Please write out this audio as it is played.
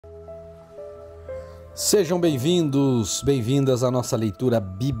Sejam bem-vindos, bem-vindas à nossa leitura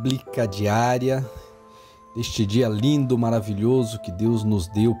bíblica diária deste dia lindo, maravilhoso que Deus nos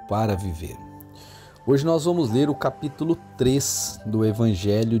deu para viver. Hoje nós vamos ler o capítulo 3 do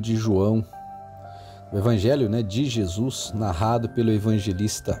Evangelho de João, o Evangelho de Jesus, narrado pelo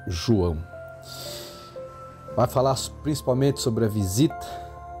evangelista João. Vai falar principalmente sobre a visita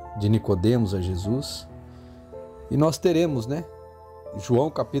de Nicodemos a Jesus e nós teremos, João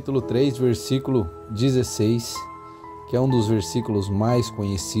capítulo 3, versículo 16, que é um dos versículos mais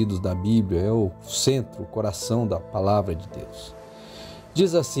conhecidos da Bíblia, é o centro, o coração da palavra de Deus.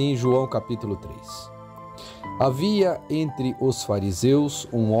 Diz assim, João capítulo 3: Havia entre os fariseus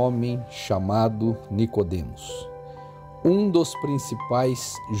um homem chamado Nicodemos, um dos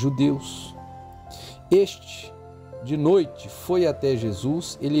principais judeus. Este, de noite, foi até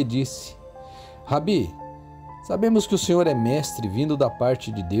Jesus e lhe disse: Rabi, sabemos que o Senhor é mestre vindo da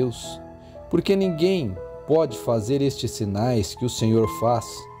parte de Deus, porque ninguém pode fazer estes sinais que o Senhor faz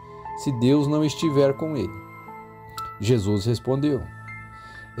se Deus não estiver com ele. Jesus respondeu: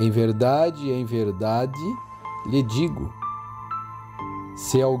 em verdade, lhe digo,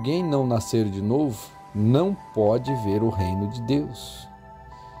 se alguém não nascer de novo, não pode ver o reino de Deus.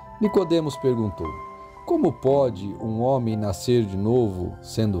 Nicodemos perguntou: como pode um homem nascer de novo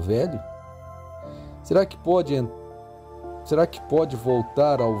sendo velho? Será que pode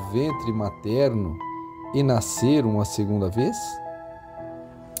voltar ao ventre materno e nascer uma segunda vez?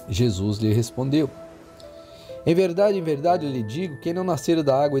 Jesus lhe respondeu: em verdade, lhe digo, quem não nascer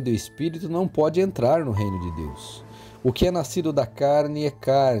da água e do Espírito não pode entrar no reino de Deus. O que é nascido da carne é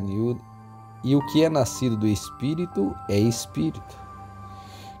carne, e o que é nascido do Espírito é Espírito.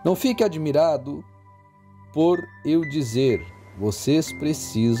 Não fique admirado por eu dizer, vocês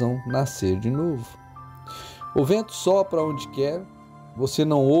precisam nascer de novo. O vento sopra onde quer, você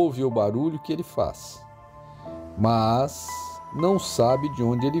não ouve o barulho que ele faz, mas não sabe de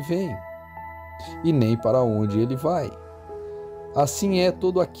onde ele vem e nem para onde ele vai. Assim é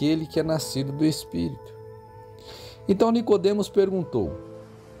todo aquele que é nascido do Espírito. Então Nicodemos perguntou: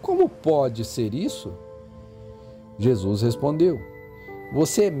 como pode ser isso? Jesus respondeu: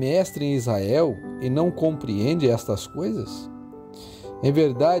 você é mestre em Israel e não compreende estas coisas? Em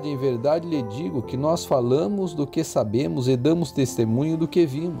verdade, lhe digo que nós falamos do que sabemos e damos testemunho do que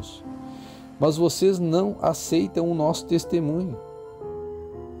vimos, mas vocês não aceitam o nosso testemunho.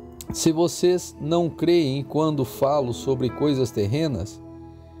 Se vocês não creem quando falo sobre coisas terrenas,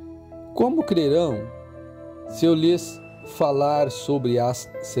 como crerão se eu lhes falar sobre as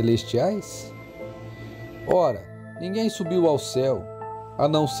celestiais? Ora, ninguém subiu ao céu, a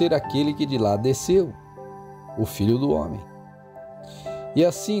não ser aquele que de lá desceu, o Filho do Homem. E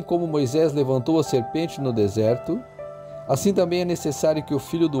assim como Moisés levantou a serpente no deserto, assim também é necessário que o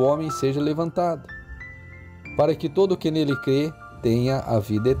Filho do Homem seja levantado, para que todo o que nele crê tenha a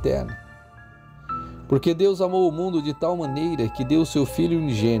vida eterna. Porque Deus amou o mundo de tal maneira que deu o seu Filho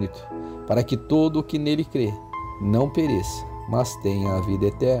unigênito, para que todo o que nele crê não pereça, mas tenha a vida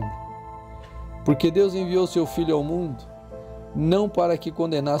eterna. Porque Deus enviou seu Filho ao mundo, não para que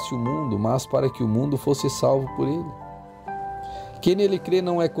condenasse o mundo, mas para que o mundo fosse salvo por ele. Quem nele crê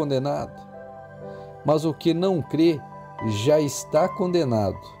não é condenado, mas o que não crê já está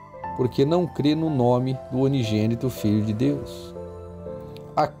condenado, porque não crê no nome do unigênito Filho de Deus.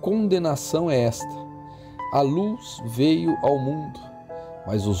 A condenação é esta: a luz veio ao mundo,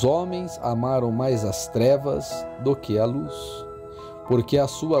 mas os homens amaram mais as trevas do que a luz, porque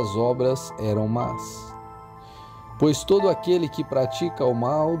as suas obras eram más. Pois todo aquele que pratica o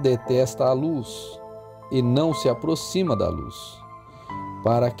mal detesta a luz e não se aproxima da luz,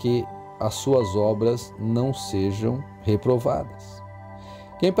 para que as suas obras não sejam reprovadas.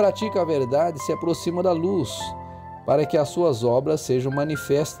 Quem pratica a verdade se aproxima da luz, para que as suas obras sejam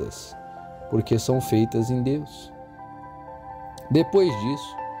manifestas, porque são feitas em Deus. Depois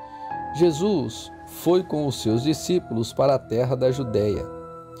disso, Jesus foi com os seus discípulos para a terra da Judéia.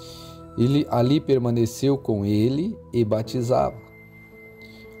 Ele ali permaneceu com ele e batizava.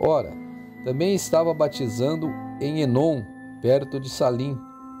 Ora, também estava batizando em Enom, perto de Salim,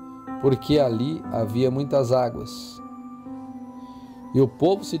 porque ali havia muitas águas. E o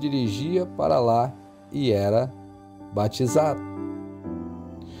povo se dirigia para lá e era batizado,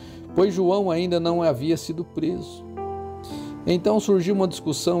 pois João ainda não havia sido preso. Então surgiu uma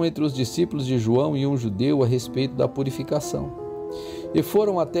discussão entre os discípulos de João e um judeu a respeito da purificação. E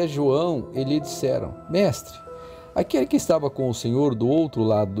foram até João e lhe disseram: Mestre, aquele que estava com o Senhor do outro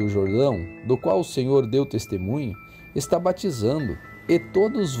lado do Jordão, do qual o Senhor deu testemunho, está batizando, e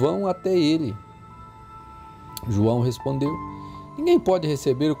todos vão até ele. João respondeu: Ninguém pode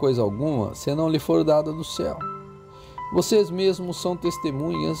receber coisa alguma se não lhe for dada do céu. Vocês mesmos são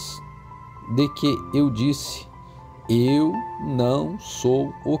testemunhas de que eu disse: eu não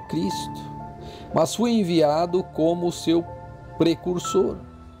sou o Cristo, mas fui enviado como o seu precursor.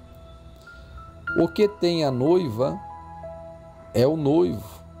 O que tem a noiva é o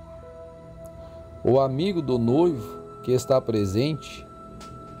noivo. O amigo do noivo que está presente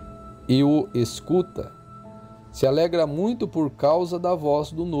e o escuta se alegra muito por causa da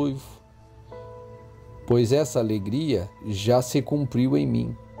voz do noivo, pois essa alegria já se cumpriu em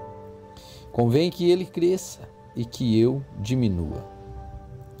mim. Convém que ele cresça e que eu diminua.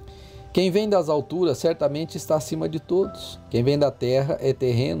 Quem vem das alturas certamente está acima de todos. Quem vem da terra é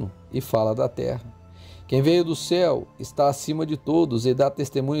terreno e fala da terra. Quem veio do céu está acima de todos e dá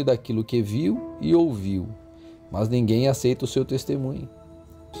testemunho daquilo que viu e ouviu, mas ninguém aceita o seu testemunho.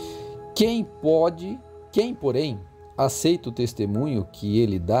 Quem, porém, aceita o testemunho que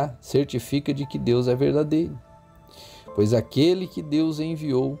ele dá, certifica de que Deus é verdadeiro. Pois aquele que Deus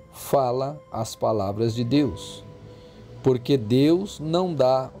enviou fala as palavras de Deus, porque Deus não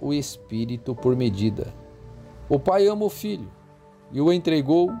dá o Espírito por medida. O Pai ama o Filho e o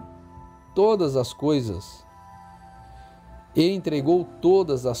entregou todas as coisas,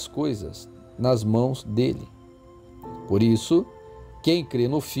 nas mãos dele. Por isso, quem crê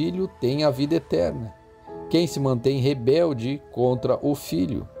no Filho tem a vida eterna. Quem se mantém rebelde contra o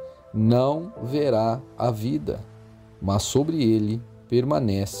Filho não verá a vida, mas sobre ele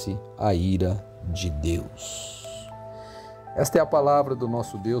permanece a ira de Deus. Esta é a palavra do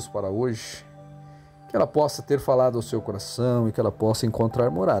nosso Deus para hoje. Que ela possa ter falado ao seu coração e que ela possa encontrar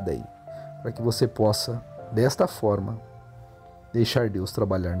morada aí, para que você possa, desta forma, deixar Deus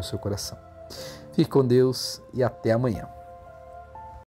trabalhar no seu coração. Fique com Deus e até amanhã.